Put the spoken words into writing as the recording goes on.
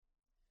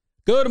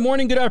Good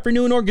morning, good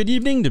afternoon, or good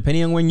evening,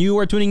 depending on when you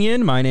are tuning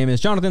in. My name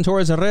is Jonathan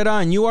Torres Herrera,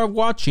 and you are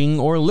watching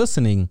or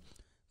listening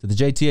to the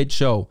JTH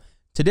show.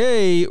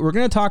 Today, we're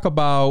going to talk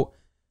about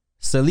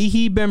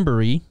Selehe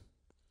Bembury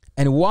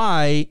and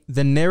why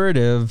the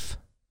narrative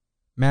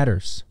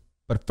matters.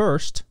 But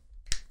first,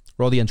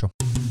 roll the intro.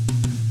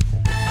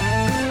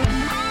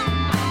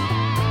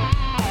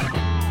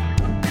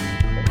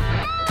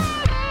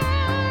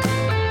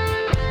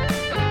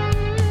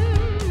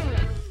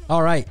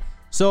 All right,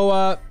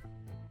 so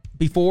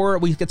before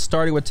we get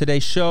started with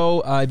today's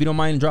show, if you don't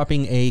mind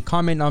dropping a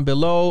comment down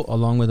below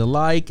along with a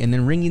like and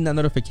then ringing that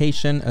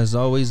notification. As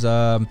always,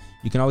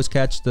 you can always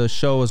catch the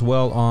show as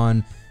well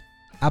on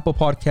Apple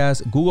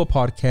Podcasts, Google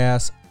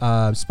Podcasts,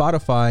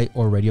 Spotify,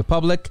 or Radio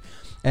Public.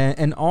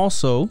 And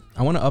also,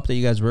 I want to update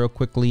you guys real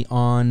quickly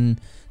on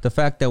the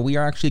fact that we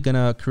are actually going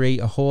to create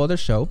a whole other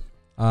show.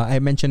 I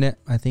mentioned it,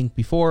 I think,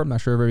 before. I'm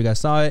not sure if you guys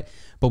saw it,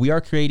 but we are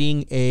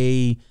creating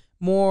a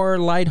more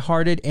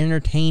lighthearted,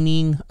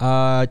 entertaining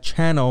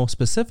channel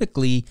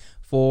specifically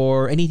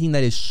for anything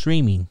that is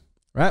streaming,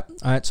 right?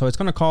 All right, so it's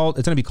gonna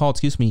be called,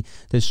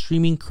 the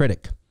Streaming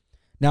Critic.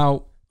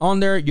 Now,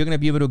 on there, you're gonna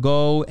be able to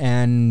go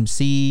and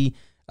see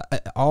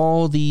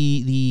all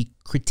the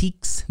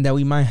critiques that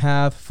we might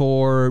have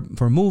for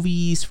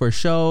movies, for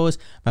shows.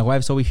 My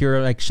wife's over here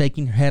like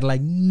shaking her head,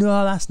 like,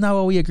 no, that's not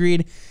what we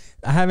agreed.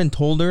 I haven't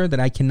told her that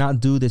I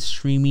cannot do the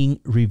streaming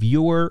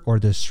reviewer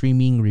or the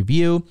streaming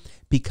review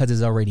because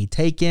it's already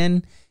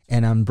taken,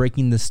 and I'm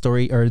breaking the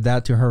story or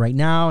that to her right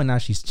now, and now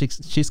she's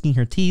chisking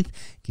her teeth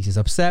because she's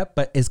upset.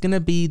 But it's gonna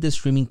be the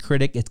Streaming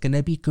Critic. It's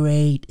gonna be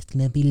great. It's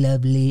gonna be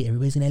lovely.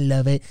 Everybody's gonna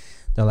love it.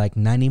 They're like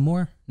 90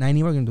 more. We're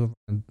gonna do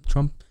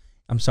Trump.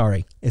 I'm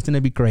sorry. It's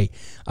gonna be great.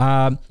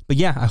 But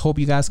yeah, I hope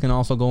you guys can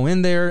also go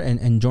in there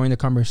and join the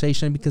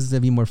conversation because it's gonna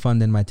be more fun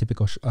than my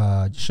typical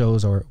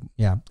shows or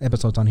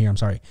episodes on here. I'm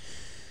sorry.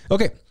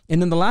 Okay.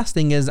 And then the last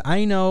thing is,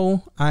 I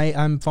know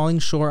I'm falling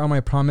short on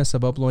my promise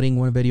of uploading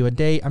one video a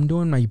day. I'm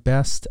doing my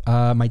best.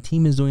 My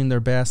team is doing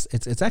their best.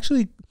 It's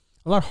actually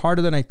a lot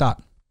harder than I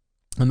thought.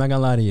 I'm not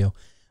gonna lie to you.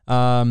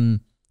 I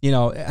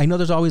know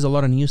there's always a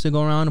lot of news to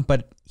go around,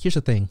 but here's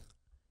the thing.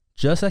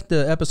 Just like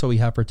the episode we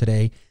have for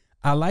today,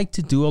 I like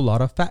to do a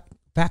lot of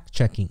fact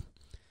checking.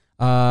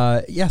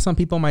 Some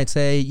people might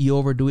say you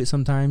overdo it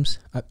sometimes,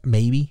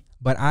 maybe,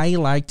 but I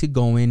like to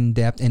go in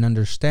depth and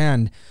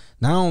understand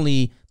not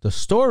only the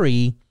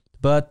story,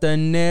 but the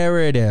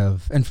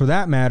narrative, and for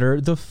that matter,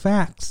 the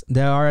facts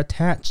that are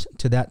attached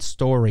to that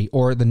story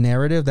or the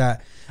narrative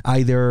that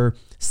either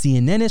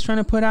CNN is trying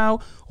to put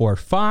out, or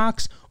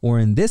Fox, or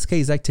in this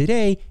case, like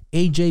today,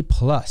 AJ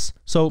Plus.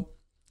 So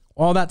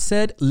all that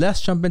said,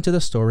 let's jump into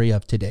the story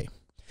of today.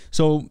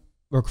 So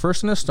we're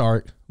first going to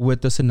start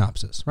with the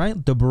synopsis,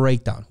 right? The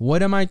breakdown.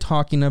 What am I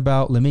talking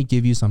about? Let me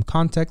give you some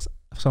context,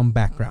 some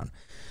background.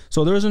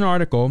 So there's an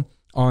article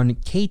on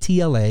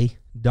KTLA.com.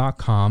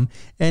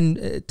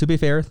 And to be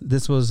fair,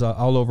 this was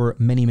all over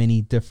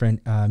many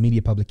different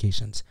media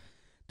publications.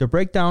 The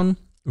breakdown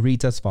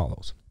reads as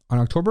follows. On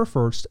October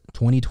 1st,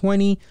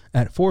 2020,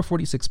 at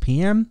 4:46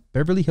 p.m.,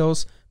 Beverly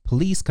Hills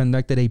police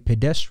conducted a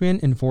pedestrian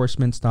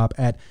enforcement stop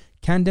at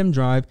Camden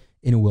Drive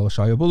in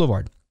Wilshire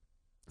Boulevard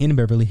in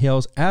Beverly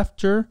Hills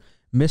after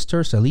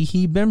Mr.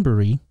 Selehe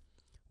Bembury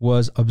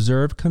was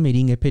observed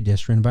committing a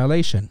pedestrian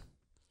violation.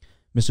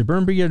 Mr.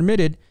 Bembury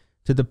admitted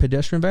to the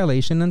pedestrian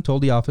violation and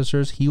told the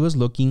officers he was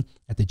looking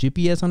at the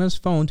GPS on his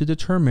phone to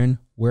determine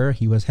where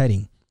he was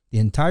heading. The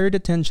entire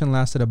detention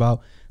lasted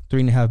about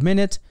 3.5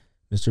 minutes.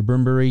 Mr.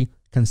 Bembury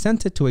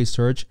consented to a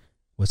search,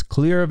 was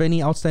clear of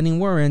any outstanding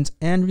warrants,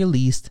 and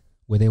released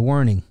with a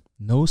warning.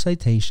 No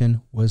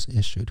citation was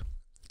issued.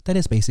 That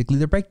is basically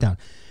the breakdown.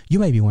 You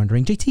might be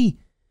wondering, JT,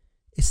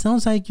 it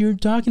sounds like you're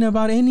talking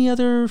about any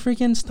other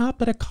freaking stop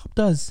that a cop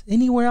does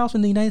anywhere else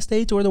in the United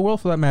States or the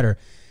world for that matter.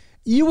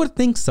 You would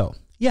think so.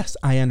 Yes,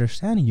 I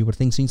understand. And you would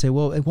think so. You'd say,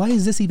 well, why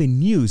is this even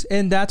news?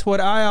 And that's what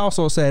I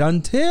also said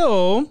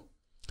until,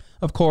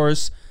 of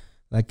course,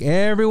 like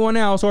everyone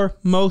else or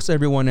most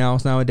everyone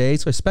else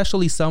nowadays,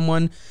 especially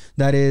someone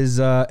that is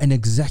an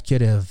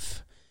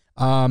executive,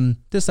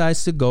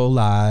 decides to go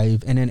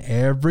live, and then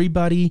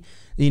everybody,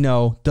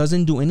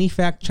 doesn't do any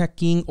fact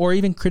checking or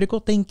even critical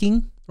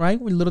thinking, right?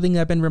 A little thing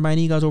I've been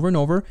reminding you guys over and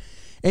over.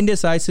 And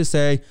decides to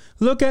say,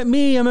 look at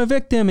me, I'm a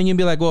victim. And you'd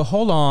be like, well,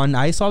 hold on.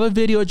 I saw the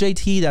video,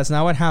 JT. That's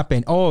not what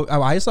happened. Oh,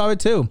 I saw it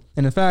too.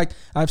 And in fact,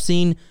 I've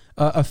seen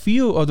a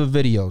few of the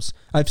videos.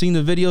 I've seen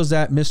the videos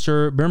that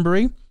Mr.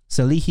 Bembury,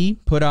 Selehe,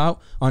 put out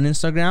on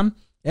Instagram.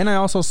 And I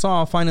also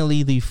saw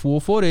finally the full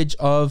footage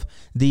of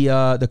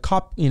the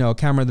cop,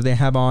 camera that they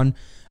have on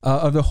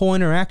of the whole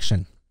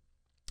interaction.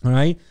 All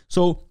right.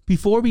 So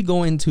before we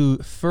go into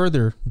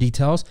further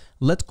details,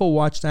 let's go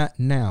watch that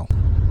now.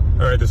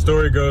 All right, the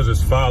story goes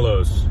as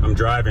follows. I'm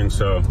driving,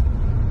 so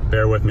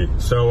bear with me.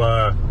 So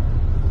I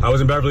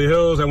was in Beverly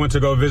Hills. I went to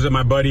go visit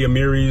my buddy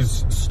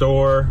Amiri's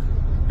store.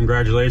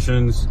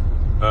 Congratulations.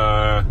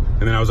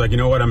 And then I was like, you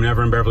know what? I'm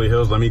never in Beverly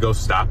Hills. Let me go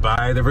stop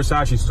by the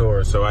Versace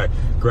store. So I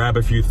grab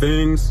a few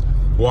things,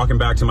 walking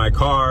back to my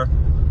car.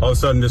 All of a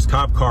sudden, this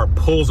cop car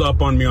pulls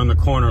up on me on the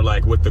corner,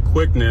 like with the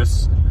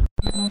quickness.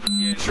 Yeah,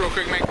 just real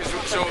quick, man.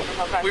 So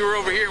we were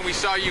over here and we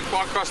saw you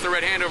walk across the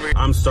red hand over here.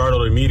 I'm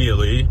startled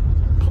immediately.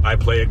 I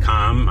play it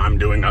calm. I'm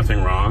doing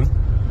nothing wrong.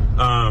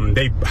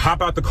 They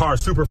hop out the car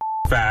super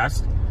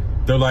fast.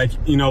 They're like,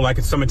 you know, like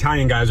it's some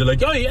Italian guys. They're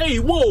like, hey,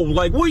 whoa,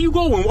 like, where you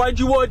going? Why'd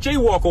you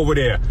jaywalk over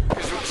there?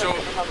 So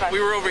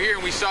we were over here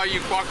and we saw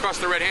you walk across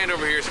the red hand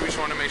over here. So we just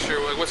want to make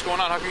sure, like, what's going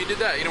on? How come you did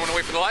that? You don't want to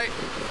wait for the light?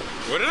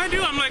 What did I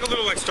do? I'm like a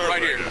little like startled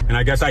right here. And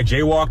I guess I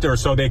jaywalked, or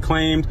so they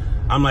claimed.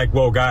 I'm like,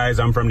 whoa, guys,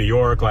 I'm from New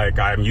York. Like,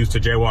 I'm used to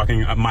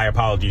jaywalking. My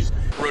apologies.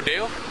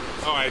 Rodeo?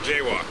 Oh, I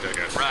jaywalked, I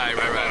guess. Right.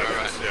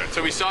 Yeah.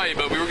 So we saw you,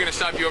 but we were going to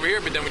stop you over here,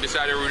 but then we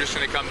decided we were just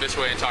going to come this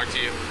way and talk to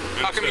you.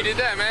 How come you did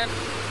that, man?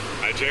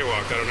 I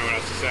jaywalked. I don't know what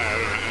else to say. I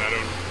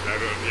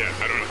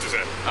don't know what to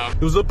say.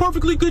 It was a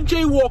perfectly good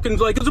jaywalking,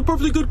 like, it was a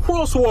perfectly good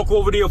crosswalk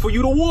over there for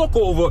you to walk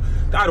over.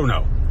 I don't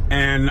know.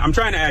 And I'm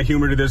trying to add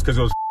humor to this because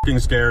it was fucking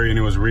scary and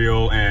it was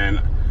real, and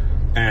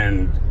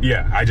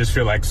yeah, I just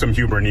feel like some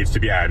humor needs to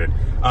be added.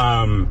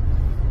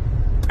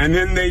 And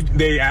then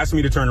they asked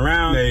me to turn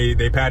around.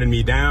 They patted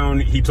me down.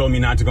 He told me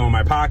not to go in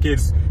my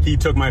pockets. He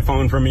took my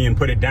phone from me and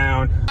put it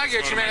down. I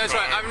get you, man. That's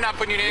fine. I'm not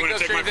putting you in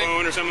handcuffs or anything. You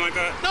want to take my phone or something like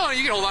that? No,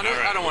 you can hold on to it.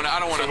 Right. I don't want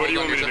to. So what do you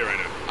want me to do right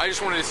now? I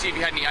just wanted to see if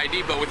you had any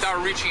ID, but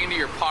without reaching into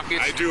your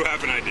pockets. I do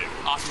have an ID.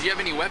 Awesome. Do you have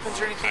any weapons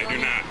or anything? I do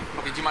not.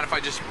 Okay. Do you mind if I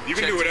just? You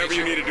can do whatever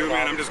you need to do,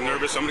 man. I'm just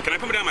nervous. Can I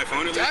put down my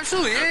phone at least?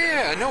 Absolutely.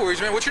 Yeah. No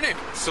worries, man. What's your name?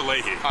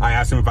 Selehe. I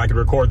asked him if I could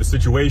record the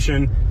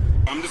situation.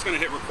 I'm just gonna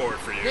hit record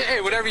for you. Yeah,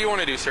 hey, whatever you want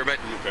to do, sir. But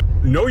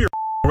know your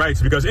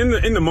rights, because in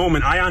the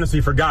moment I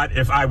honestly forgot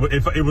if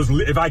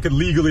I could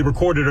legally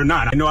record it or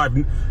not. I know I've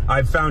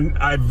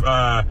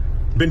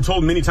been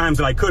told many times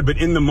that I could, but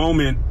in the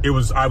moment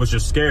I was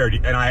just scared,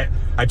 and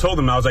I told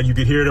them, I was like, you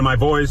could hear it in my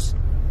voice.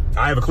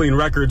 I have a clean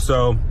record,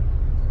 so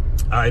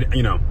I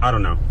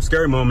don't know.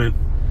 Scary moment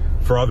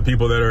for all the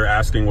people that are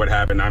asking what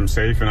happened. I'm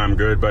safe and I'm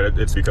good, but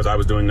it's because I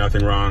was doing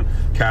nothing wrong,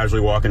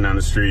 casually walking down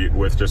the street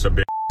with just a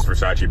big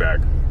Versace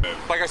bag.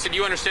 Like I said,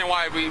 you understand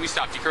why we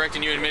stopped you, correct?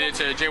 And you admitted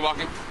to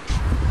jaywalking?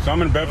 So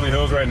I'm in Beverly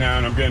Hills right now,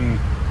 and I'm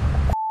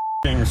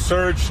getting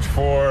searched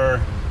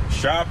for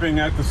shopping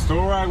at the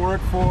store I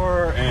work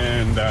for,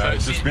 and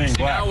just being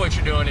black. Now what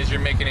you're doing is you're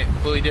making it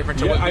completely different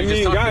to what we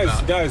just talked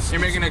about. Guys,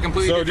 you're making a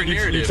completely different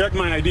narrative. You checked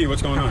my ID.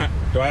 What's going on?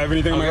 Do I have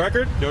anything on my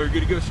record? No, you're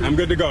good to go, sir. I'm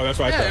good to go. That's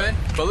why I thought. Man.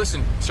 But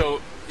listen,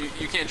 so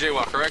you can't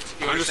jaywalk, correct?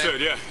 You understood?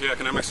 Yeah.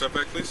 Can I have my stuff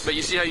back, please? But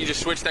you see how you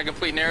just switched that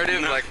complete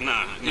narrative?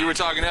 Nah. You were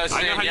talking to us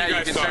saying, I know how you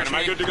guys can thought. search Am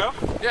I good to go?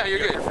 Yeah, you're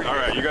good. All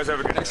right, you guys have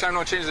a good day. Next time,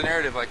 don't change the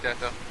narrative like that,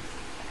 though.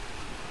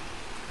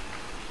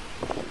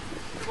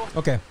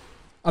 Okay,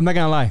 I'm not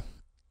gonna lie.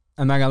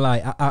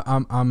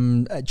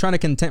 I'm trying to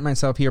content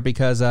myself here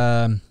because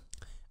I'm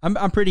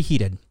pretty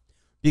heated,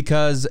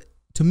 because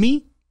to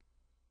me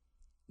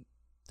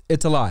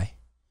it's a lie.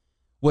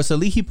 What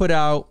Selehe put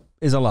out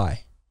is a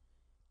lie,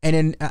 and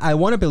then I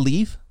want to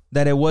believe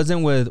that it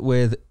wasn't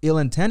with ill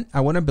intent.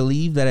 I want to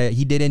believe that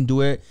he didn't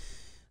do it,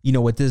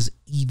 with this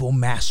evil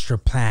master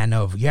plan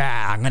of,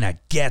 I'm gonna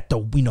get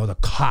the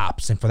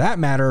cops, and for that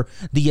matter,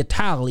 the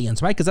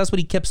Italians, right? Because that's what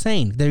he kept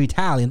saying. They're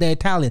Italian.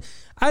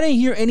 I didn't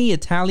hear any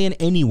Italian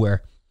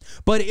anywhere.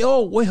 But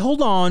wait,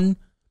 hold on.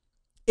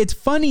 It's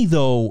funny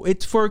though.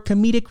 It's for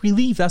comedic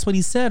relief. That's what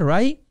he said,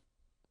 right?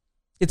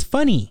 It's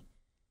funny.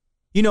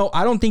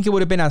 I don't think it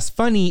would have been as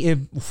funny if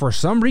for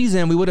some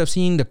reason we would have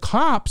seen the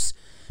cops.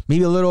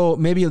 Maybe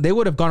they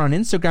would have gone on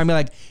Instagram and be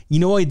like, you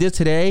know what he did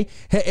today?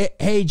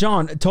 Hey,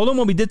 John, told him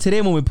what we did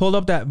today when we pulled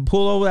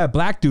over that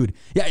black dude.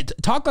 Yeah,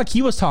 talk like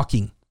he was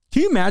talking.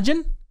 Can you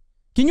imagine?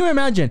 And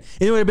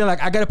it would have been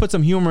like, I got to put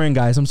some humor in,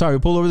 guys. I'm sorry, we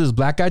pulled over this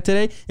black guy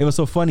today. It was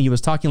so funny. He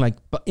was talking like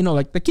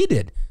he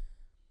did.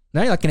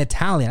 Now you're like an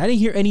Italian. I didn't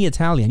hear any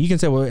Italian. You can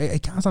say, well,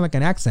 it kind of sounds like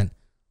an accent.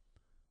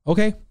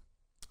 Okay.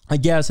 I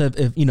guess if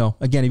again,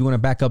 if you want to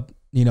back up,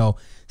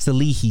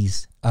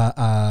 Selehe's,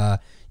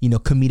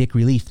 comedic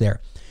relief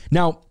there.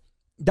 Now,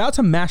 that's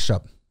a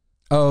mashup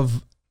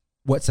of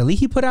what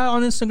Selehe put out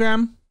on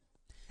Instagram,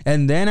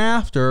 and then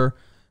after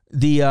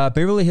the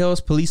Beverly Hills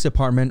Police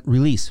Department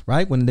release,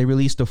 right? When they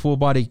released the full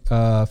body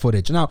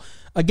footage. Now,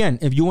 again,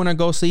 if you want to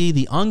go see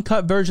the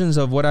uncut versions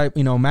of what I,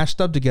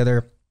 mashed up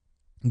together,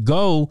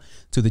 go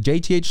to the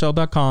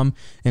JTHshow.com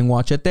and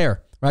watch it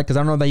there, right? Because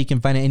I don't know that you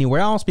can find it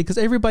anywhere else, because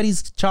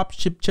everybody's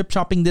chip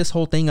chopping this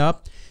whole thing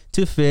up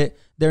to fit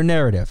their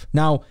narrative.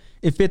 Now,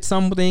 if it's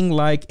something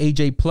like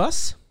AJ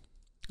Plus,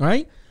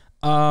 right?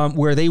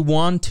 Where they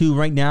want to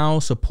right now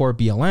support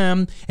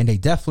BLM, and they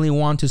definitely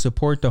want to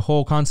support the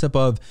whole concept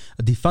of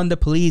defund the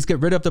police, get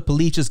rid of the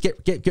police, just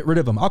get rid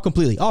of them all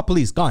completely, all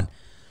police gone.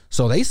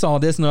 So they saw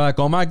this and they're like,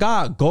 oh my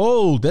God,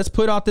 gold, let's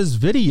put out this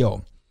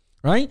video,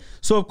 right?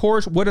 So of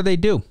course, what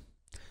do?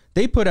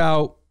 They put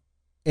out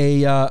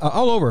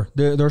all over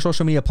their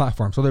social media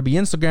platforms. So there'd be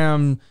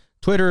Instagram,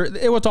 Twitter,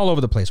 it was all over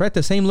the place, right?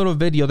 The same little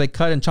video they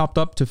cut and chopped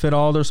up to fit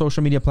all their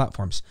social media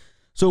platforms.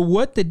 So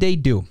what did they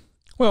do?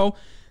 Well,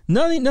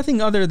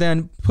 nothing other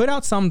than put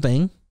out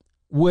something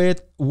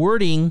with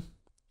wording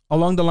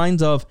along the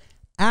lines of,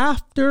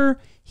 after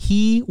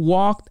he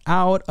walked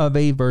out of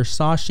a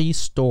Versace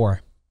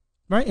store,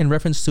 right? In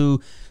reference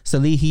to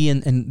Selehe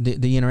and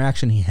the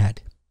interaction he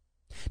had.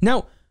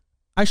 Now,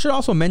 I should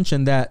also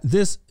mention that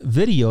this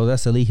video that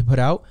Selehe put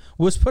out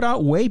was put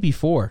out way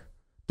before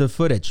the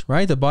footage,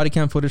 right? The body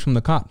cam footage from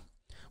the cop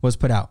was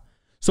put out.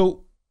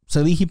 So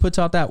Selehe puts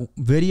out that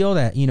video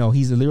that, you know,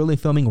 he's literally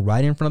filming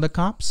right in front of the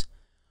cops,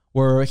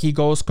 where he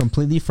goes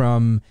completely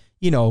from,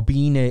 you know,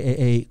 being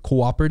a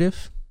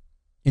cooperative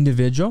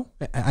individual.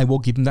 I will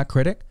give him that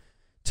credit,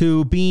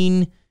 to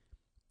being,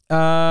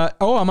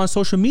 oh, I'm on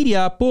social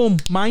media. Boom,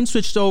 mine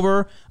switched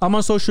over. I'm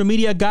on social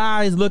media,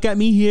 guys. Look at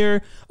me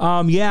here.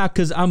 Yeah,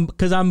 cause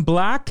I'm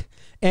black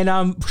and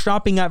I'm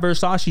shopping at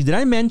Versace. Did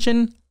I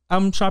mention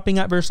I'm shopping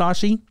at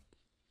Versace?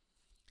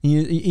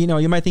 You know,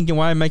 you might thinking,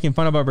 why am I making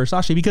fun about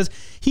Versace? Because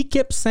he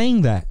kept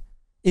saying that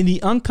in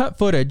the uncut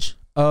footage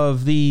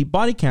of the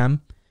body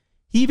cam.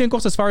 He even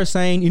goes as far as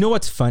saying, you know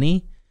what's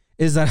funny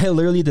is that I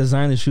literally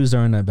designed the shoes that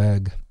are in that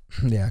bag.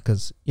 Yeah,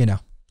 because, you know.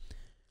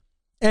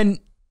 And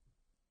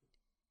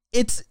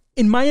it's,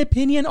 in my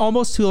opinion,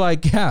 almost to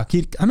like, yeah,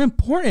 I'm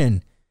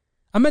important.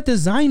 I'm a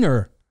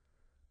designer.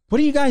 What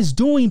are you guys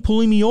doing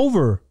pulling me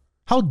over?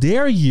 How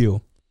dare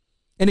you?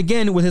 And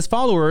again, with his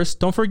followers,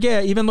 don't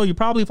forget, even though you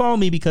probably follow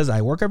me because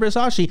I work at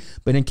Versace,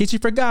 but in case you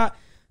forgot,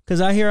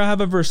 because I have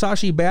a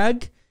Versace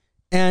bag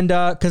and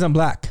because I'm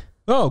black.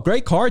 Oh,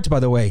 great cards, by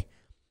the way.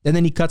 And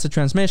then he cuts a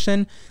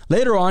transmission.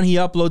 Later on, he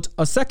uploads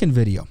a second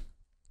video,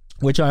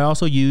 which I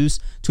also use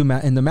in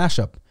the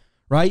mashup,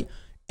 right?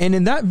 And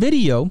in that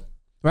video,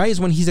 right,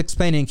 is when he's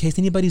explaining, in case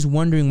anybody's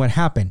wondering what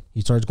happened. He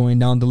starts going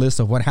down the list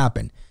of what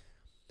happened.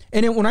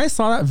 And then when I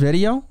saw that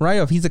video, right,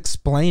 of he's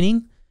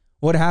explaining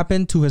what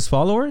happened to his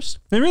followers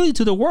and really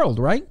to the world,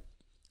 right?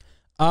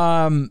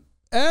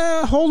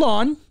 Hold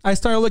on. I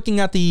started looking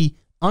at the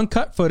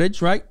uncut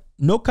footage, right?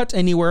 No cuts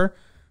anywhere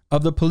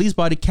of the police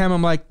body cam.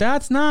 I'm like,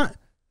 that's not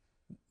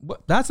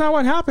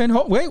what happened.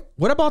 Oh, wait,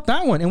 what about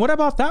that one? And what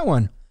about that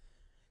one?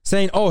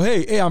 Saying, oh,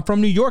 hey, I'm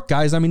from New York,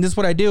 guys. I mean, this is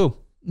what I do.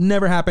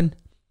 Never happened.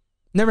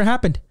 Never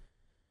happened.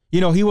 You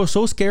know, he was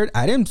so scared.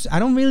 I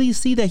don't really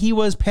see that he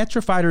was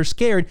petrified or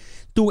scared.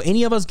 Do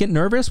any of us get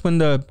nervous when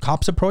the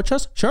cops approach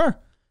us? Sure.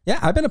 Yeah,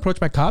 I've been approached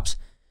by cops.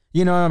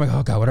 You know, I'm like,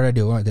 oh God, what did I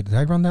do? Did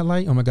I run that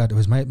light? Oh my God, it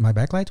was my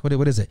backlight?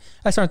 What is it?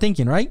 I start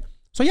thinking, right?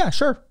 So yeah,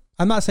 sure.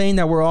 I'm not saying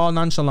that we're all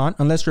nonchalant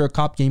unless you're a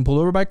cop getting pulled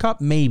over by a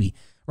cop. Maybe,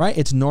 right?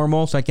 It's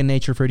normal second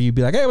nature for you to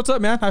be like, hey, what's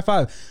up, man? High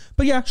five.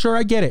 But yeah, sure,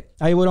 I get it.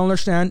 I would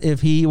understand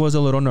if he was a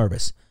little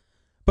nervous.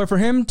 But for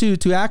him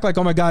to act like,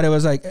 oh my God, it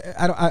was like,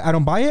 I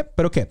don't buy it.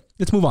 But okay,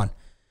 let's move on.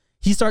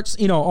 He starts,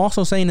 you know,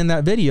 also saying in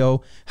that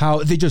video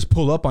how they just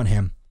pull up on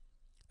him.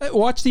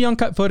 Watch the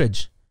uncut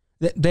footage.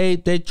 They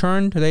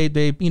turned,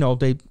 you know,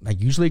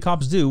 like usually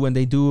cops do when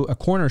they do a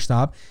corner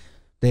stop.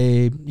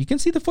 You can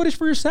see the footage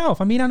for yourself.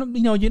 I mean,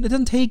 it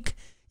doesn't take,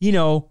 you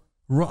know,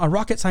 a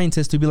rocket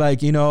scientist to be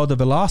like, you know, the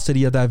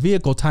velocity of that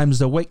vehicle times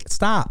the weight.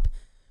 Stop.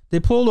 They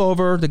pulled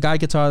over. The guy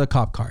gets out of the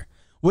cop car.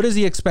 What does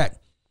he expect?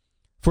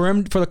 For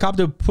the cop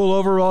to pull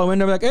over, roll the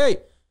window, be like, hey,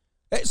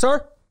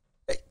 sir,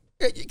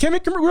 hey, can we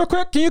come real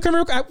quick? Can you come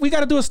real quick? We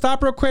got to do a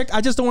stop real quick. I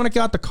just don't want to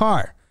get out the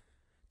car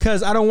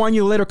because I don't want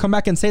you to later come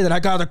back and say that I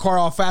got out of the car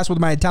all fast with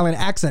my Italian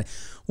accent.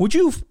 Would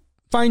you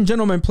fine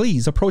gentlemen,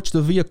 please approach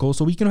the vehicle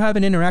so we can have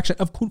an interaction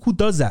of who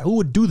does that? Who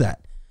would do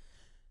that?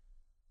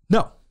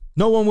 No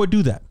one would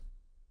do that,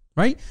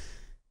 right?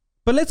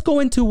 But let's go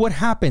into what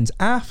happens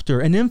after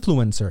an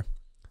influencer,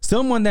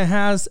 someone that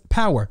has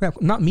power,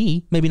 not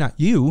me, maybe not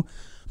you,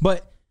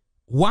 but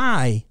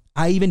why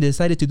I even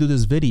decided to do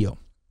this video.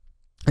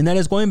 And that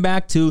is going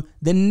back to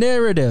the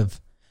narrative.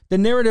 The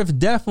narrative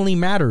definitely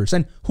matters,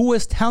 and who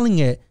is telling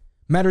it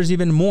matters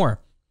even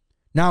more.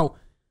 Now,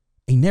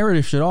 a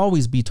narrative should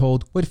always be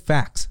told with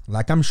facts,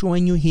 like I'm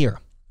showing you here.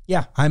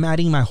 Yeah, I'm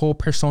adding my whole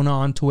persona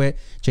onto it.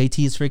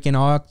 JT is freaking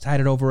all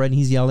excited over it and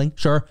he's yelling.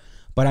 Sure,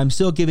 but I'm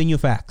still giving you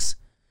facts.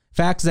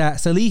 Facts that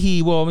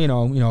Selehe will, you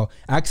know,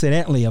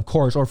 accidentally, of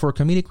course, or for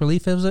comedic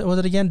relief, was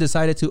it again,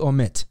 decided to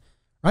omit.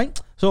 Right?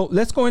 So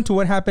let's go into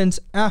what happens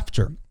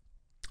after.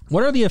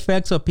 What are the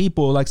effects of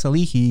people like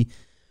Selehe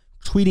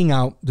tweeting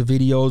out the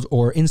videos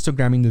or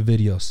Instagramming the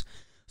videos?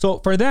 So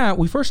for that,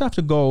 we first have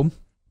to go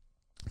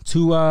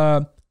to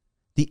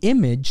the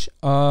image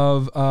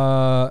of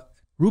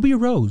Ruby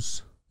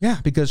Rose. Yeah,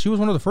 because she was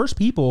one of the first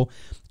people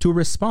to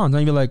respond.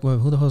 And you'd be like, well,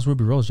 who the hell is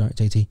Ruby Rose,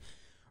 JT?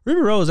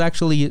 Ruby Rose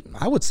actually,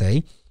 I would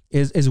say,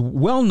 is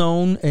well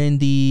known in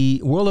the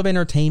world of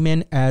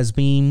entertainment as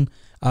being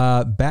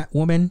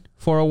Batwoman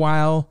for a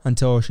while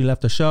until she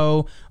left the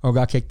show or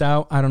got kicked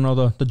out. I don't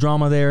know the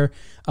drama there.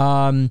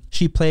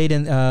 She played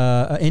an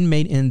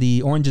inmate in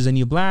the Orange is the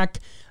New Black.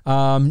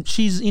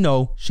 She's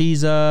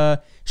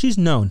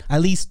known,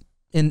 at least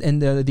in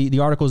the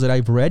articles that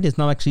I've read. It's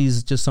not like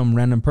she's just some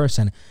random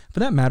person. For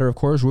that matter, of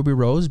course, Ruby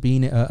Rose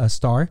being a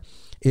star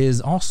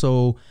is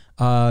also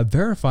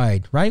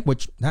verified, right?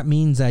 Which that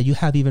means that you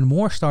have even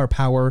more star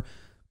power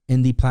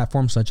in the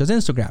platforms such as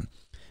Instagram.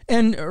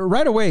 And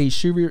right away,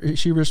 she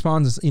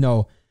responds, you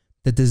know,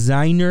 the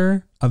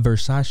designer of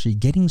Versace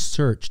getting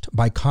searched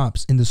by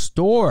cops in the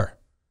store.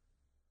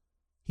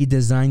 he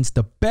designs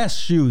the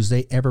best shoes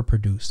they ever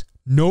produce.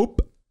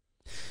 Nope.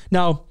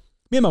 Now,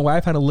 me and my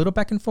wife had a little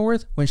back and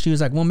forth when she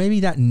was like, well, maybe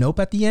that nope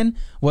at the end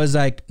was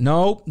like,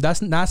 no,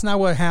 that's not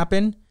what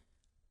happened.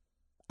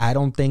 I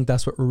don't think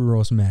that's what Ruby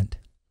Rose meant.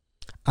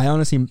 I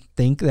honestly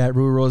think that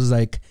Ruby Rose is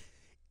like,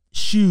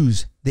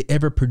 shoes they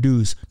ever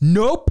produce.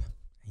 Nope.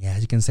 Yeah,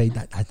 you can say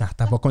that.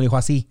 Tampoco dijo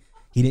así.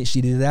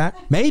 She did that.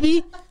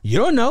 Maybe. You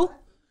don't know.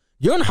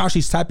 You don't know how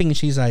she's typing and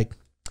she's like,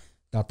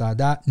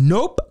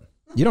 Nope.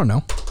 You don't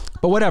know.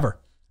 But whatever.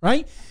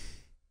 Right?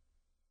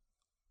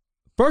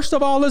 First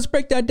of all, let's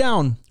break that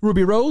down,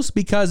 Ruby Rose,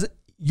 because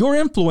your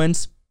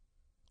influence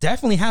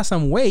definitely has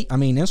some weight. I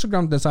mean,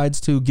 Instagram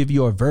decides to give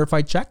you a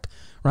verified check,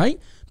 right?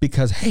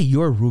 Because, hey,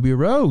 you're Ruby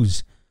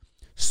Rose.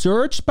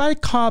 Searched by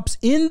cops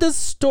in the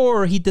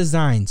store he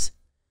designs.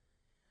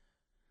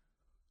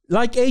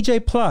 Like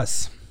AJ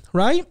Plus,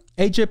 right?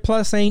 AJ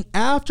Plus saying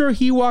after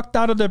he walked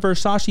out of the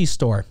Versace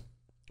store,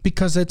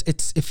 because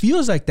it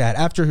feels like that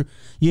after,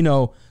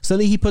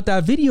 Selehe put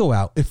that video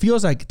out. It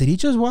feels like, did he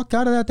just walk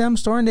out of that damn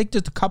store and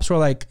the cops were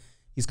like,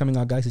 he's coming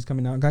out, guys, he's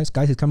coming out, guys,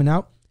 he's coming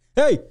out.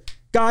 Hey,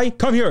 guy,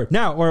 come here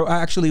now. Or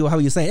actually, how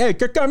you say, hey,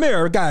 come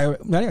here, guy.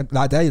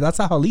 That's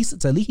how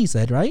Selehe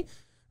said, right?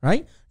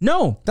 Right?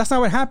 No, that's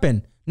not what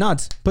happened.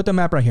 Nuts, put the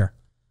map right here.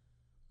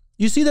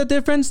 You see the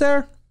difference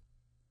there?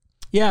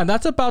 Yeah,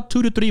 that's about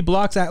 2 to 3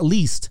 blocks at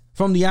least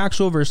from the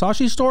actual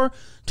Versace store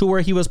to where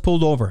he was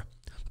pulled over.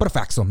 But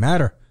facts don't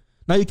matter.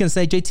 Now you can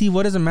say, JT,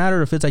 what does it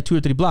matter if it's like 2 or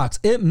 3 blocks?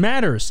 It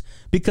matters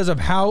because of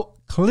how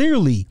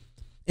clearly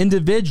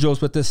individuals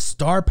with this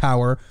star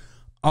power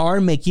are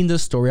making the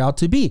story out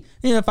to be.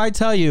 And if I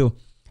tell you,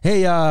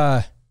 hey,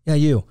 I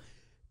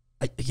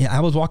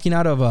was walking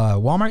out of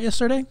Walmart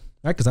yesterday,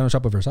 right? Because I don't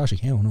shop at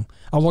Versace. I don't know.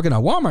 I was walking out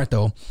of Walmart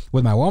though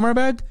with my Walmart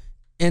bag,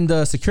 and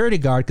the security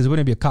guard, because it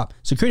wouldn't be a cop,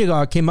 security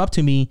guard came up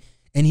to me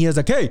and he was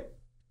like, hey,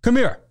 come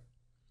here.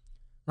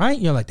 Right?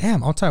 You're like,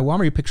 damn, outside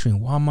Walmart, you're picturing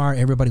Walmart,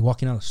 everybody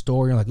walking out of the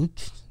store. You're like,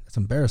 that's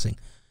embarrassing.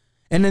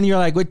 And then you're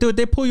like, wait, dude,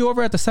 they pull you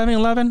over at the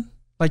 7-Eleven,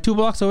 like 2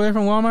 blocks away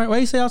from Walmart. Why do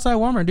you say outside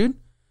Walmart, dude?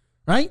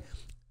 Right?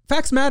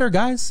 Facts matter,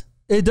 guys.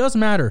 It does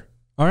matter.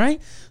 All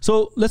right?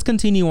 So let's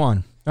continue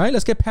on. All right?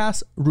 Let's get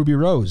past Ruby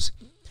Rose.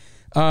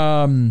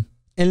 And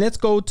let's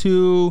go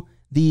to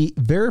the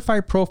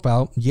verified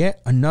profile.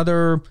 Yet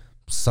another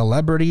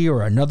celebrity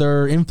or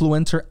another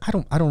influencer.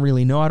 I don't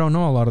really know. I don't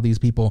know a lot of these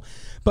people,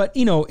 but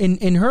in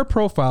her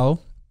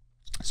profile,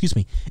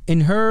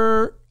 in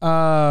her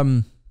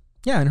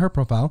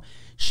profile,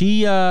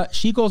 she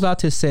goes out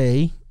to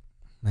say,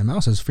 my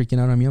mouse is freaking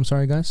out on me. I'm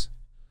sorry, guys.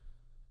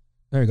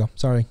 There you go.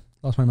 Sorry.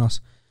 Lost my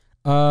mouse.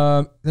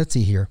 Let's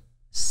see here.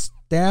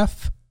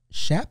 Steph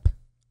Shep.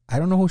 I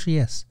don't know who she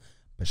is,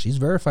 but she's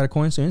verified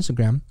according to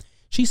Instagram.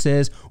 She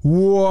says,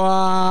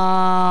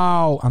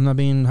 wow. I'm not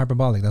being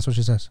hyperbolic. That's what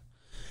she says.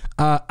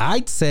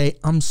 I'd say,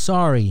 I'm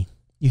sorry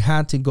you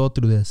had to go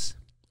through this,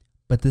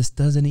 but this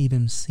doesn't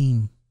even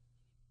seem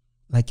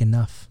like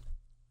enough.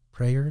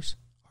 Prayers,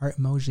 heart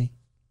emoji.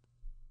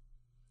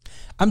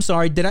 I'm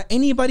sorry. Did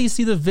anybody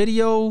see the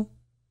video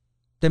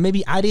that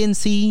maybe I didn't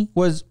see?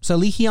 Was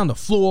Selehe on the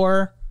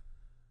floor?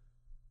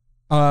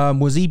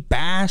 Was he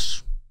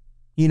bashed?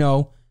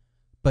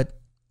 But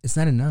it's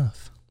not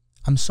enough.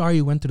 I'm sorry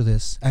you went through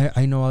this.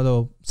 I know,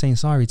 although saying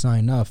sorry, it's not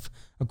enough,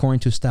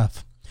 according to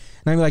Steph.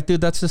 And I'm like, dude,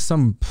 that's just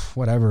some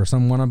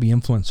wannabe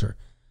influencer.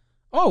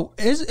 Oh,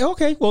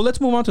 okay. Well, let's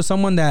move on to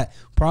someone that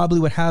probably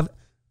would have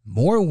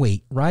more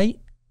weight, right?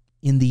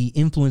 In the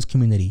influence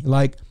community,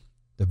 like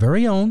the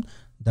very own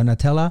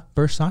Donatella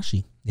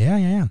Versace.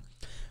 Yeah.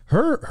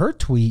 Her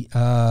tweet,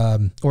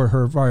 or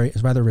her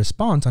rather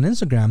response on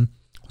Instagram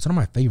was one of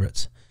my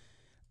favorites.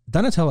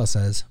 Donatella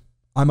says,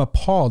 I'm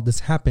appalled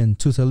this happened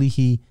to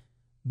Selehe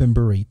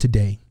Bembury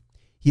today.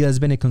 He has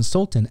been a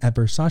consultant at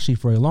Versace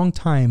for a long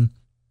time,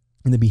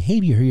 and the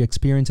behavior he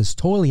experienced is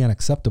totally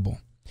unacceptable.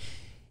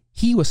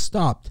 He was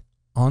stopped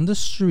on the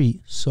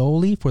street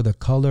solely for the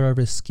color of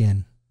his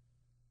skin.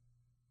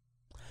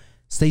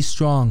 Stay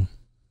strong,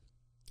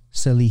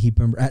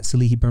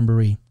 Selehe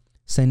Bembury.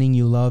 Sending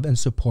you love and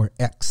support,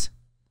 X.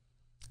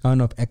 I don't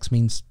know if X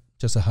means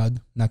just a hug,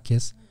 not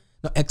kiss.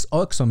 No, X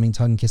also means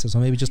hug and kiss, so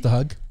maybe just a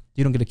hug.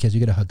 You don't get a kiss, you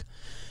get a hug.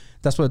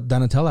 That's what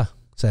Donatella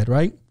said,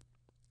 right?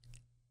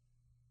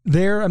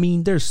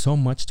 There's so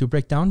much to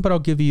break down, but I'll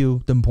give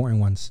you the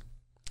important ones.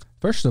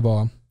 First of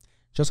all,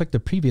 just like the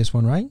previous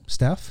one, right?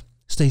 Steph,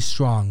 stay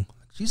strong.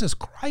 Jesus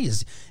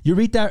Christ. You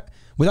read that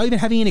without even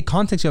having any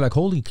context. You're like,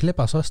 holy, ¿qué le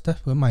pasó,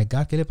 Steph? Oh my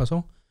God, ¿qué le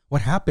pasó?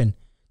 What happened?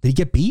 Did he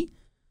get beat?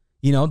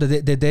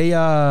 Did they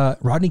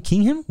Rodney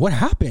King him? What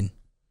happened?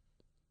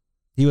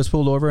 He was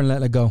pulled over and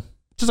let it go.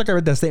 Just like I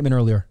read that statement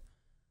earlier.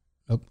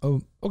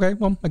 Oh, okay.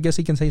 Well, I guess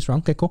he can stay strong.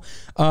 Okay, cool.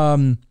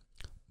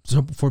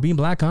 So for being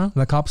black, huh?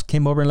 The cops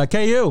came over and like,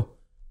 hey, you,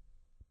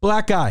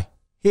 black guy,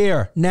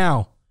 here,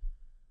 now.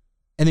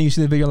 And then you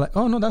see the video like,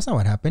 oh, no, that's not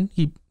what happened.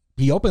 He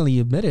openly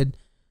admitted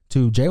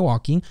to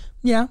jaywalking.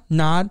 Yeah,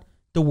 not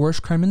the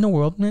worst crime in the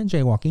world,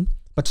 jaywalking.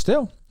 But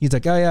still, he's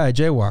like, oh, yeah, I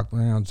jaywalked.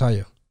 I'll tell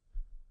you.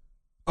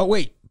 Oh,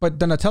 wait, but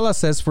Donatella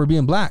says for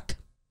being black.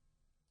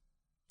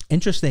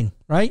 Interesting,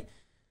 right?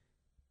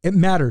 It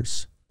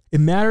matters. It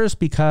matters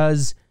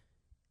because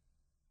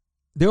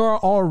there are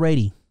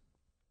already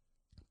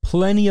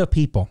plenty of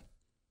people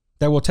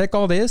that will take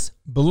all this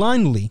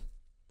blindly,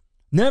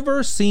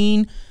 never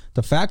seen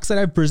the facts that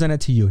I've presented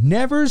to you,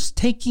 never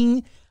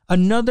taking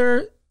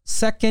another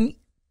second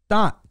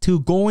thought to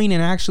going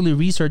and actually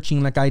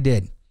researching like I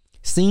did,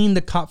 seeing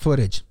the cop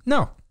footage.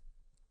 No,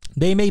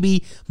 they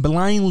maybe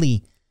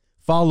blindly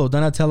follow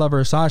Donatella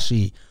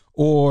Versace,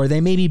 or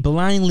they maybe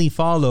blindly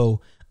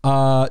follow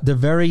the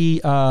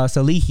very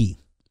Selehe.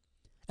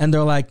 And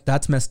they're like,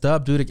 that's messed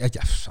up, dude.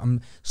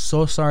 I'm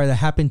so sorry that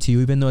happened to you,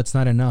 even though it's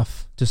not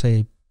enough to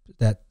say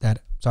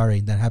that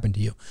sorry that happened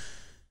to you.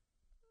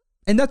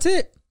 And that's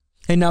it.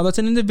 And now that's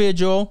an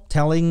individual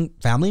telling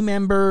family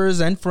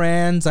members and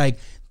friends, like,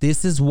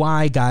 this is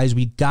why, guys,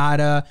 we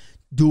gotta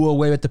do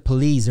away with the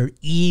police. They're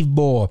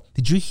evil.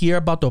 Did you hear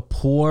about the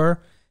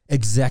poor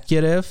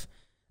executive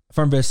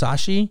from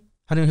Versace?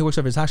 How do you know he works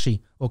at Versace?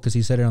 Oh, because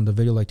he said it on the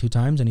video like 2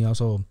 times, and he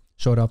also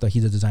showed off that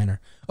he's a designer.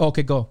 Oh,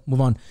 okay, go.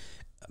 Move on.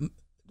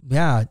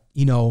 Yeah,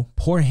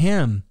 poor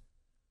him.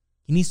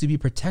 He needs to be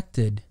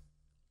protected.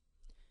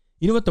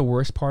 You know what the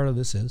worst part of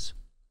this is?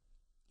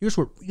 Here's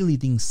what really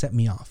things set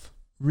me off.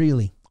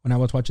 Really, when I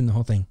was watching the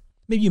whole thing.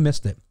 Maybe you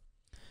missed it.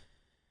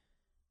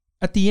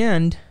 At the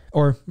end,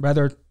 or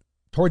rather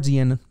towards the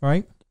end,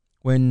 right?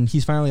 When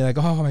he's finally like,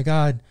 oh my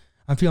God,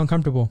 I feel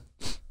uncomfortable.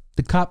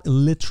 The cop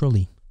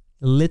literally,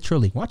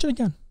 watch it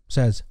again,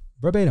 says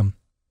verbatim,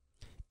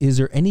 is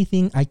there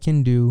anything I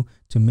can do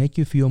to make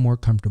you feel more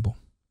comfortable?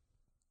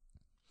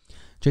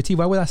 JT,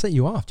 why would that set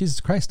you off?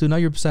 Jesus Christ, dude, now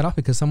you're set off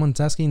because someone's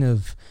asking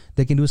if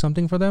they can do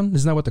something for them?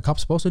 Isn't that what the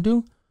cop's supposed to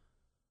do?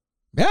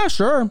 Yeah,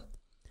 sure.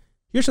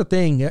 Here's the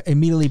thing that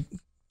immediately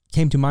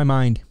came to my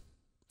mind.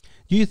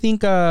 Do you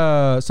think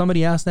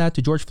somebody asked that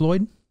to George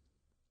Floyd?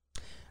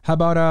 How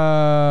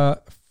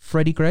about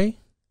Freddie Gray?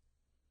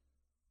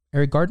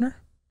 Eric Gardner?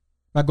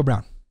 Michael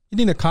Brown? You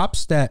think the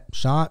cops that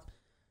shot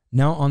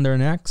now on their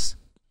necks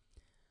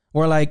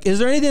were like, is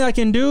there anything I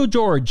can do,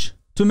 George,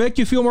 to make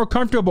you feel more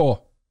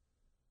comfortable?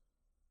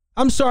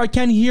 I'm sorry, I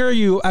can't hear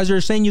you as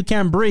you're saying you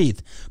can't breathe.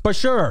 But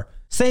sure,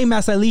 same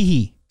as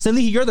Selehe.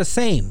 Selehe, you're the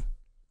same.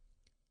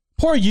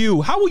 Poor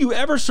you. How will you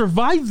ever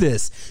survive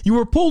this? You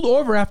were pulled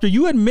over after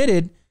you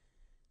admitted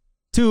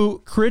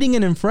to creating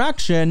an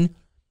infraction.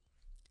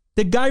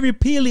 The guy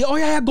repeatedly, oh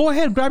yeah, go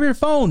ahead, grab your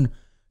phone.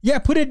 Yeah,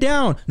 put it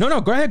down.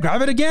 No, go ahead,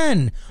 grab it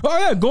again. Oh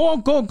yeah, go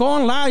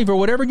on live or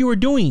whatever you were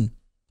doing,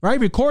 right?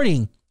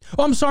 Recording.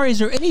 Oh, I'm sorry, is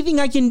there anything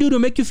I can do to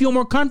make you feel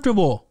more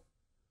comfortable?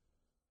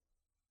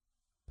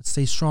 But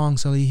stay strong,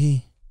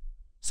 Selehe.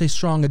 Stay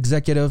strong,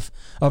 executive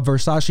of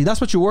Versace. That's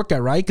what you work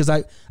at, right? Because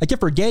I kept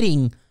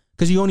forgetting,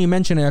 because you only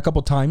mentioned it a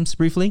couple times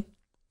briefly.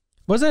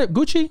 Was it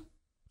Gucci?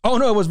 Oh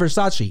no, it was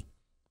Versace.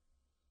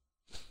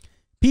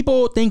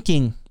 People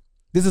thinking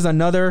this is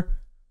another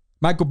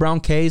Michael Brown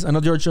case,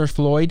 another George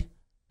Floyd.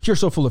 You're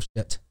so full of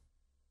shit.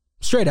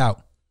 Straight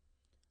out.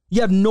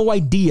 You have no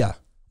idea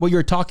what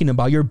you're talking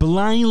about. You're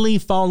blindly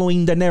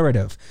following the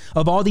narrative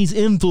of all these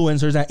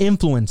influencers that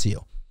influence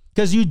you,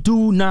 because you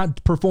do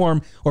not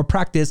perform or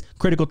practice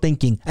critical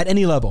thinking at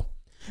any level.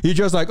 You're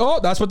just like, oh,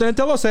 that's what the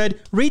Nutella said.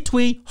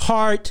 Retweet,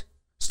 heart,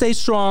 stay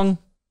strong.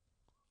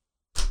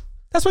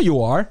 That's what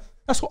you are.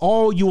 That's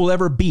all you will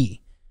ever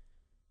be.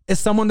 Is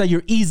someone that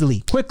you're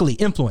easily, quickly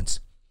influenced.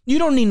 You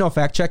don't need no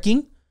fact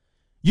checking.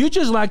 You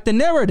just like the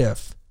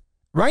narrative.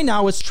 Right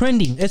now it's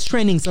trending. It's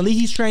trending.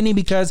 Selehe's trending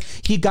because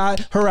he got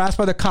harassed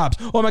by the cops.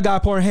 Oh my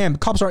God, poor him.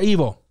 Cops are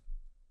evil.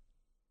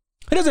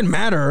 It doesn't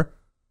matter.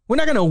 We're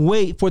not going to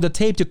wait for the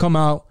tape to come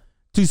out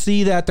to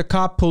see that the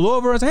cop pull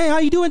over and say, hey, how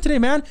you doing today,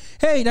 man?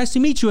 Hey, nice to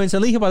meet you. And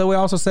Selehe, by the way,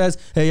 also says,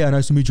 hey, yeah,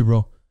 nice to meet you,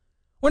 bro.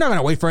 We're not going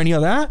to wait for any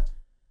of that.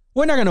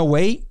 We're not going to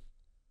wait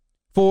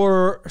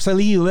for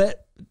Selehe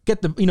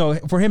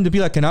for him to be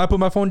like, can I put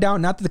my phone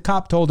down? Not that the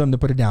cop told him to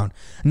put it down.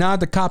 Not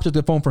the cop took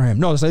the phone for him.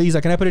 No, Selehe's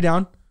like, can I put it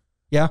down?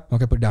 Yeah?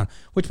 Okay, put it down.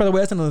 Which, by the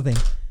way, that's another thing.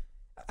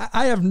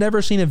 I have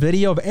never seen a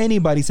video of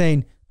anybody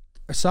saying,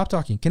 stop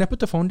talking. Can I put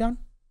the phone down?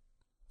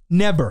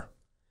 Never.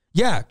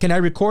 Yeah. Can I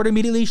record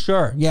immediately?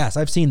 Sure. Yes,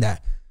 I've seen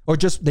that. Or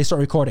just they start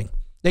recording.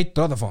 They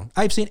throw the phone.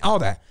 I've seen all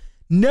that.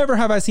 Never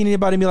have I seen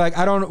anybody be like,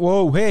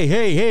 whoa,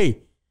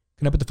 hey.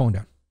 Can I put the phone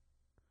down?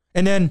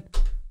 And then,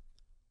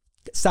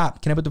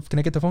 stop. Can I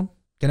get the phone?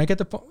 Can I get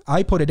the phone?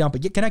 I put it down,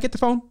 but can I get the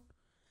phone?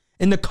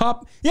 And the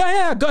cop,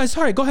 yeah, go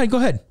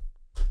ahead.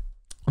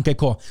 Okay,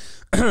 cool.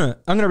 I'm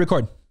going to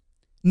record.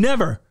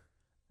 Never.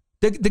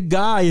 The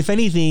guy, if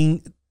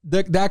anything,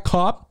 that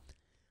cop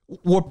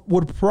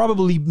would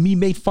probably be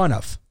made fun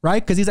of,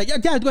 right? Because he's like,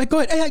 yeah, go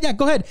ahead. Yeah,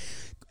 go ahead.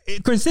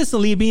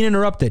 Consistently being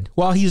interrupted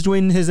while he's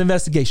doing his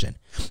investigation.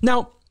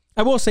 Now,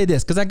 I will say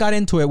this, because I got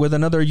into it with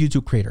another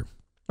YouTube creator,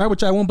 right?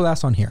 Which I won't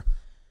blast on here.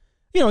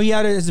 He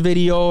had his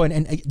video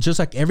and just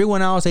like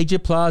everyone else,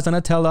 AJ Plus,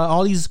 Donatella,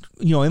 all these,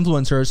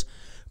 influencers,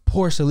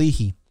 poor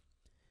Selehe.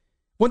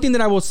 One thing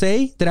that I will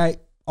say that I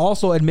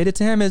also admitted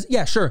to him is,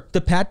 yeah, sure, the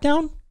pat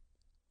down.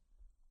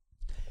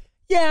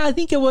 Yeah, I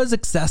think it was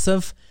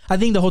excessive. I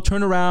think the whole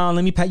turnaround,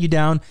 let me pat you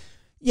down.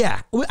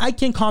 yeah, I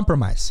can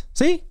compromise.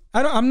 See,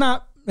 I'm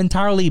not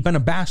entirely gonna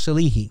bash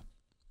Selehe.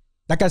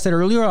 Like I said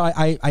earlier,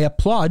 I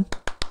applaud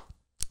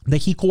that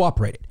he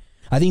cooperated.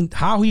 I think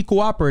how he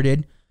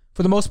cooperated,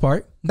 for the most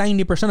part,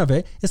 90% of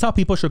it is how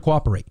people should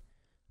cooperate.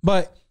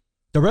 But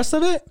the rest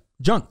of it,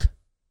 junk.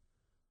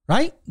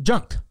 Right?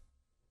 Junk.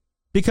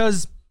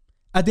 Because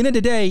at the end of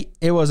the day,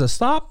 it was a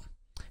stop.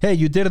 Hey,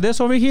 you did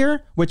this over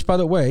here, which, by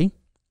the way,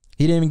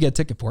 he didn't even get a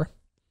ticket for.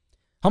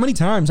 How many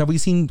times have we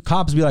seen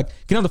cops be like,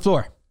 get on the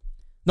floor?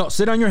 No,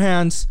 sit on your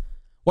hands.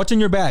 What's in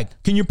your bag?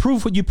 Can you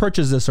prove what you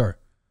purchased this, sir?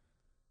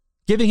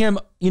 Giving him,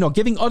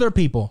 giving other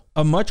people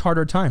a much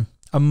harder time.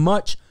 A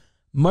much,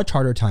 much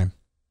harder time.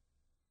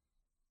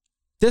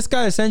 This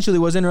guy essentially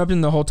was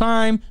interrupting the whole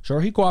time.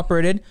 Sure, he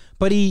cooperated,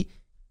 but he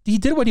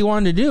did what he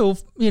wanted to do.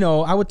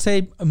 I would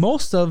say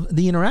most of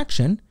the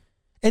interaction.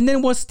 And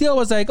then was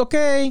like,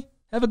 okay,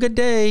 have a good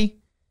day.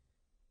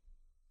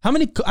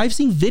 I've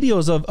seen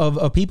videos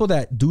of people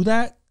that do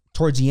that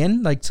towards the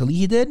end, like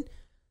Selehe did,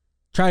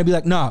 trying to be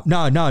like, no,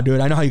 dude,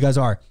 I know how you guys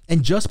are.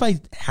 And just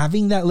by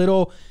having that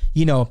little,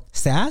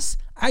 sass,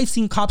 I've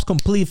seen cops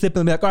completely flip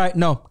and be like, all right,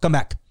 no, come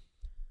back.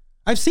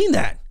 I've seen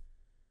that.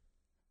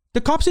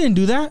 The cops didn't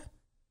do that.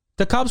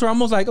 The cops were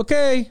almost like,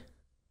 okay,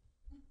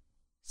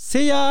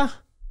 see ya.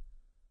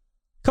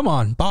 Come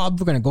on, Bob,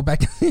 we're going to go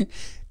back.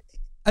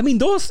 I mean,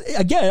 those,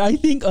 again, I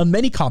think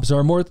many cops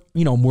are more,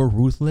 more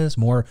ruthless,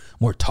 more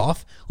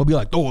tough. Will be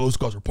like, oh, those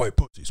guys are probably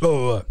pussies.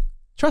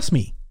 Trust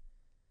me.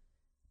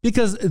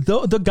 Because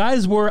the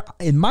guys were,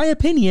 in my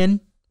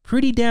opinion,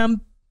 pretty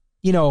damn,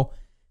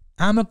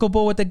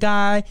 amicable with the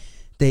guy.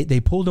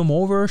 They pulled him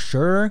over,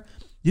 sure.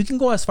 You can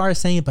go as far as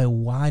saying, but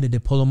why did they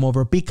pull him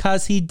over?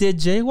 Because he did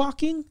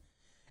jaywalking?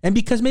 And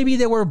because maybe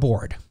they were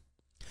bored.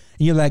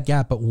 And you're like,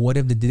 yeah, but what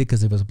if they did it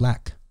because he was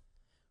black?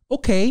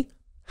 Okay,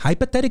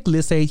 hypothetically,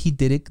 let's say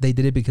they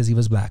did it because he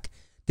was black.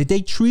 Did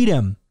they treat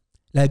him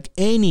like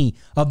any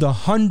of the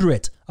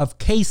hundreds of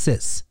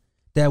cases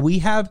that we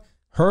have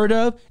heard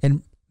of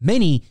and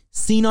many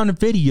seen on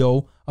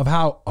video of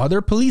how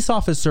other police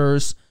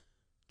officers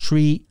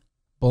treat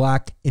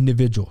black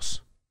individuals?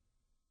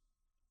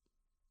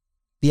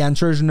 The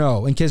answer is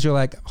no. In case you're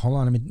like, hold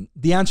on,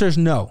 the answer is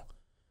no.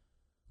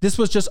 This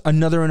was just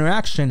another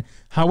interaction.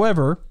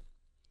 However,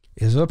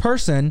 is a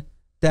person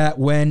that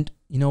went,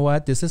 you know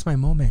what? This is my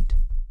moment.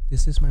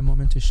 This is my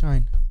moment to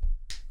shine.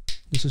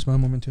 This is my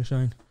moment to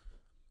shine.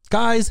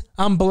 Guys,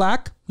 I'm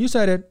black. You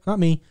said it, not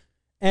me.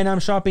 And I'm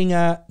shopping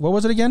at, what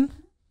was it again?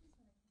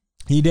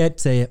 He did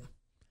say it.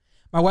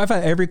 My wife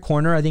at every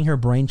corner, I think her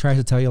brain tries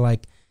to tell you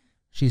like,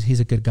 he's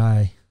a good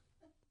guy.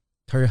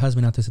 Tell your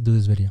husband not to do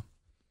this video.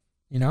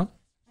 And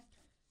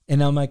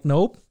I'm like,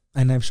 nope.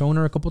 And I've shown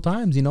her a couple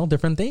times,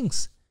 different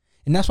things.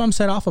 And that's why I'm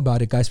set off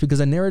about it, guys, because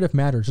the narrative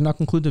matters. And I'll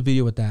conclude the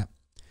video with that.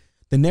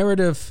 The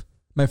narrative,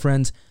 my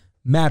friends,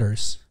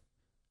 matters,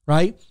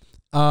 right?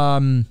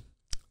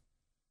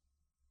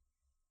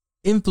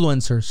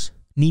 Influencers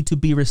need to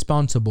be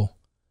responsible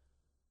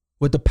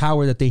with the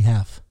power that they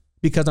have.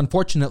 Because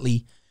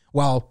unfortunately,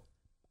 while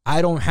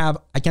I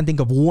can't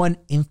think of one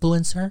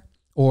influencer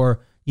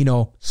or,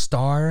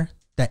 star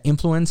that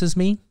influences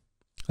me,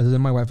 other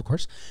than my wife, of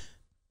course,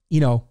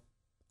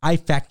 I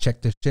fact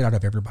check the shit out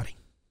of everybody.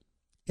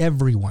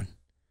 Everyone.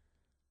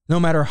 No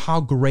matter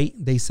how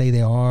great they say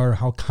they are,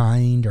 how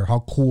kind or how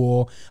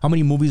cool, how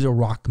many movies a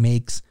Rock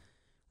makes.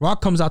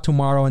 Rock comes out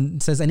tomorrow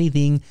and says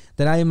anything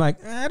that I am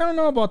like, I don't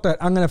know about that.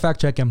 I'm going to fact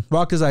check him.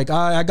 Rock is like,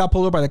 I got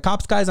pulled over by the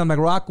cops, guys. I'm like,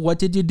 Rock, what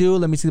did you do?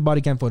 Let me see the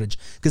body cam footage.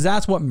 Because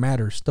that's what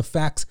matters. The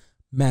facts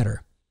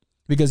matter.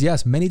 Because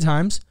yes, many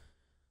times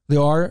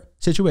there are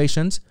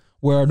situations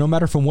where no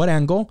matter from what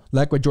angle,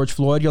 like with George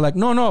Floyd, you're like,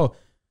 no,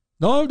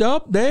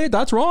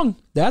 that's wrong.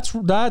 That's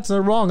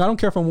wrong. I don't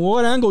care from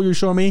what angle you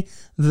show me.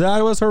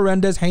 That was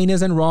horrendous,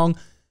 heinous, and wrong.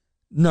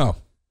 No.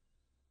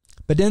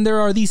 But then there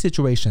are these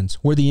situations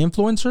where the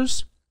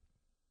influencers,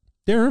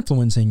 they're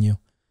influencing you.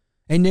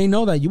 And they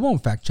know that you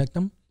won't fact check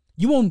them.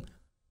 You won't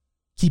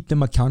keep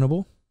them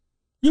accountable.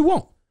 You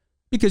won't.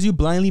 Because you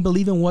blindly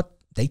believe in what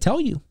they tell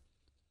you.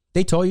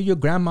 They tell you your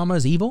grandmama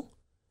is evil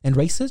and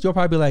racist. You'll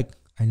probably be like,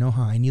 I know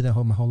how. I knew that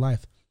my whole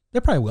life. They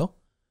probably will.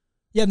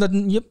 Yeah,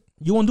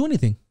 you won't do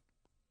anything.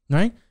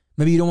 Right?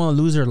 Maybe you don't want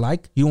to lose their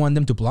like. You want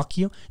them to block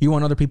you. You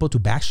want other people to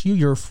bash you.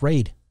 You're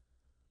afraid.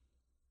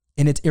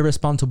 And it's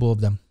irresponsible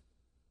of them.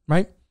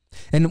 Right?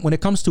 And when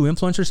it comes to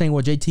influencers saying,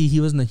 well, JT, he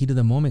was in the heat of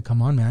the moment.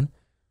 Come on, man.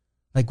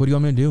 Like, what do you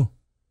want me to do?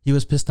 He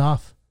was pissed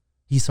off.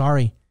 He's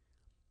sorry.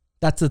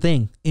 That's the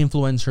thing.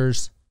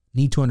 Influencers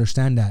need to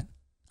understand that.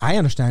 I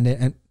understand it.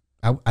 And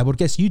I would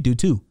guess you do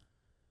too.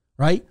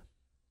 Right?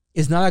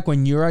 It's not like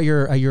when you're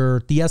at your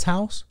tia's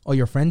house or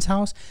your friend's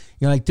house.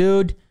 You're like,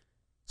 dude,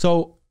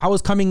 so I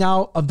was coming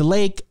out of the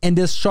lake and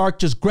this shark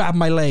just grabbed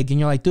my leg. And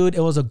you're like, dude,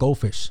 it was a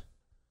goldfish.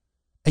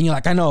 And you're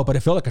like, I know, but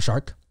it felt like a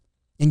shark.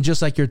 And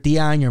just like your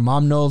tia and your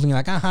mom knows, and you're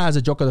like, aha, it's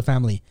a joke of the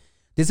family.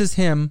 This is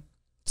him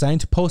deciding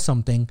to post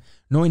something,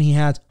 knowing he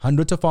has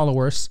hundreds of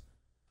followers,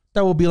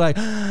 that will be like,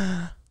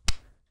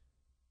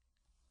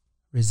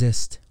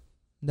 resist.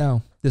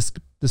 No,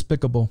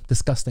 despicable,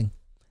 disgusting.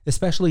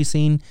 especially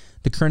seeing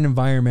the current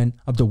environment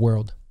of the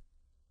world.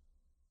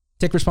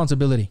 Take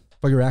responsibility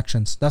for your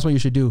actions. That's what you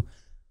should do,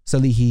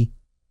 Selehe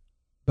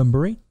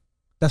Bembury.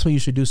 That's what you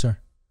should do, sir.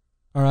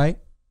 All right?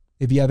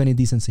 If you have any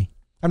decency.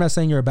 I'm not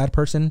saying you're a bad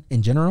person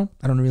in general.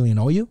 I don't really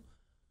know you.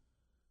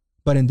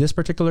 But in this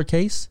particular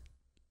case,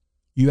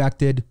 you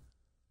acted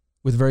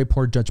with very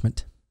poor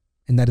judgment.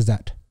 And that is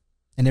that.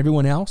 And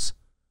everyone else,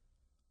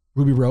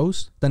 Ruby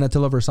Rose,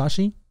 Donatella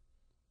Versace,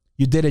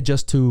 you did it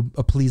just to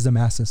please the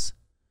masses.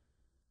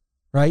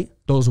 Right?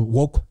 Those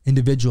woke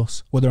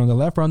individuals, whether on the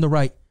left or on the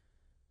right.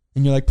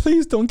 And you're like,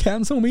 please don't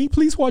cancel me.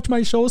 Please watch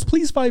my shows.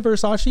 Please buy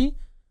Versace.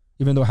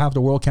 Even though half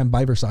the world can't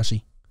buy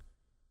Versace.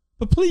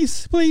 But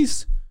please,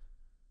 please.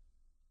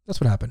 That's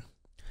what happened.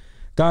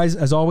 Guys,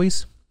 as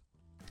always,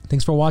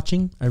 thanks for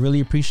watching. I really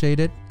appreciate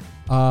it.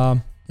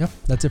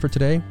 That's it for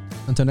today.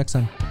 Until next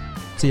time.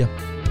 See ya.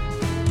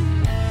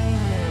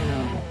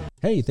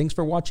 Hey, thanks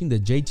for watching the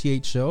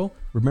JTH show.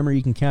 Remember,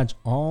 you can catch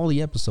all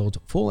the episodes,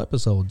 full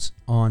episodes,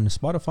 on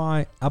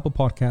Spotify, Apple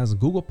Podcasts,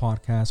 Google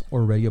Podcasts,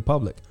 or Radio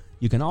Public.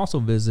 You can also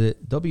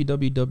visit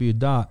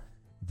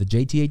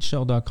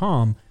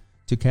www.thejthshow.com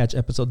to catch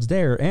episodes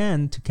there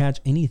and to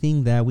catch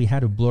anything that we had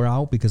to blur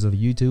out because of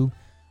YouTube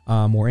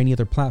or any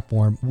other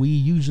platform. We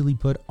usually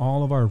put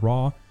all of our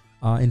raw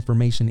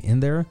information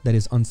in there that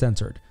is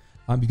uncensored.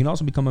 You can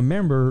also become a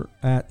member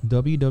at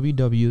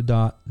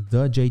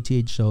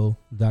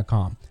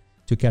www.thejthshow.com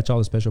to catch all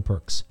the special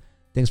perks.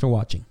 Thanks for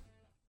watching.